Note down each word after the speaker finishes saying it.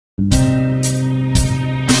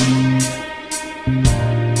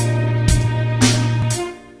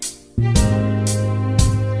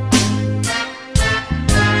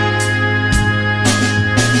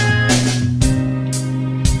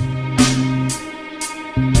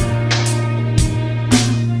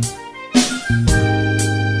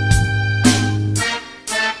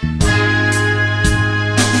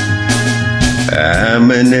I'm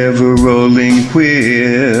an ever-rolling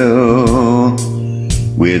wheel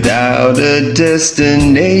without a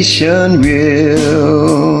destination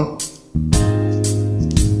real.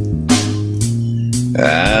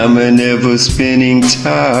 I'm an ever-spinning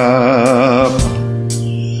top,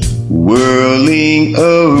 whirling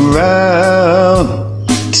around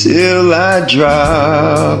till I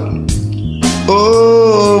drop.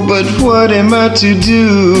 Oh, but what am I to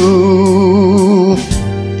do?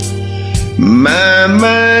 My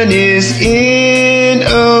mind is in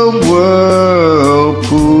a whirlpool.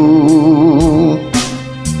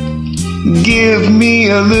 Give me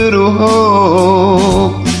a little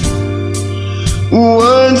hope,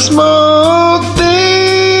 one small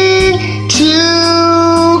thing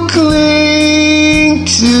to cling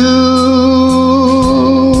to.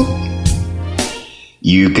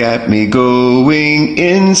 You got me going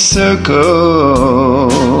in circles.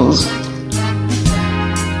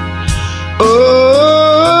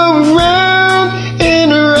 Oh, round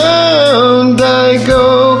and around I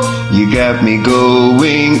go. You got me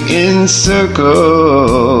going in circles.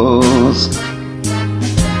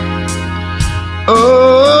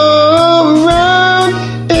 Oh, round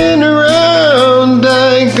and around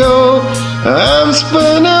I go. I'm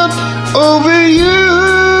spun out over you.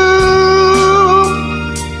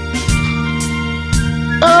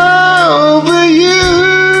 Over you.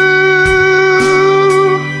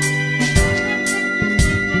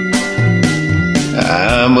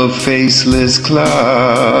 I'm a faceless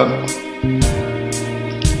clock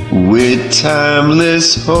with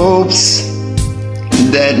timeless hopes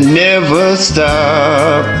that never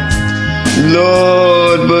stop.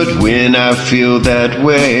 Lord, but when I feel that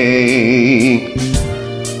way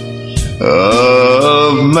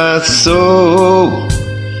of my soul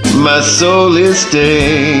is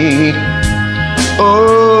stayed.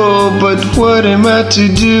 Oh, but what am I to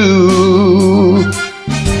do?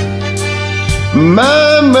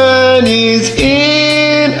 My mind is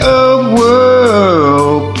in a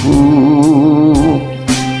whirlpool.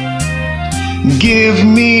 Give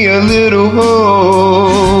me a little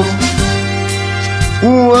hope,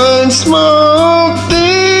 one small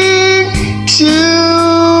thing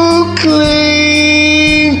to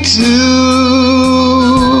cling to.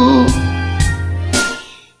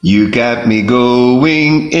 You got me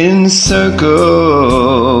going in circles.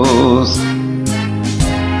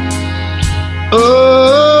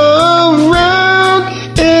 Oh, round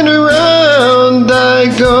and around I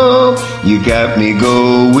go. You got me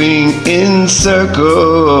going in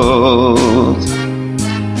circles.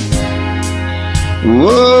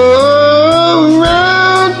 Whoa,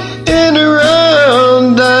 round and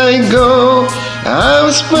around I go. I'm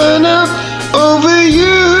spun up over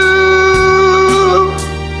you.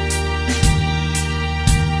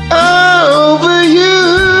 Over you.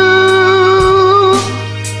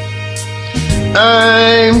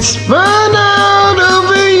 I'm spun out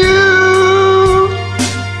over you.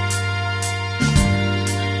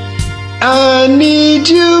 I need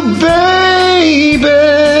you, baby.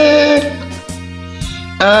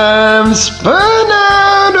 I'm spun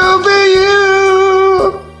out over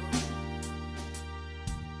you.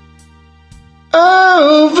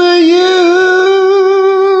 Over you.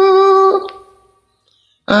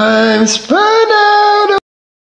 I'm spun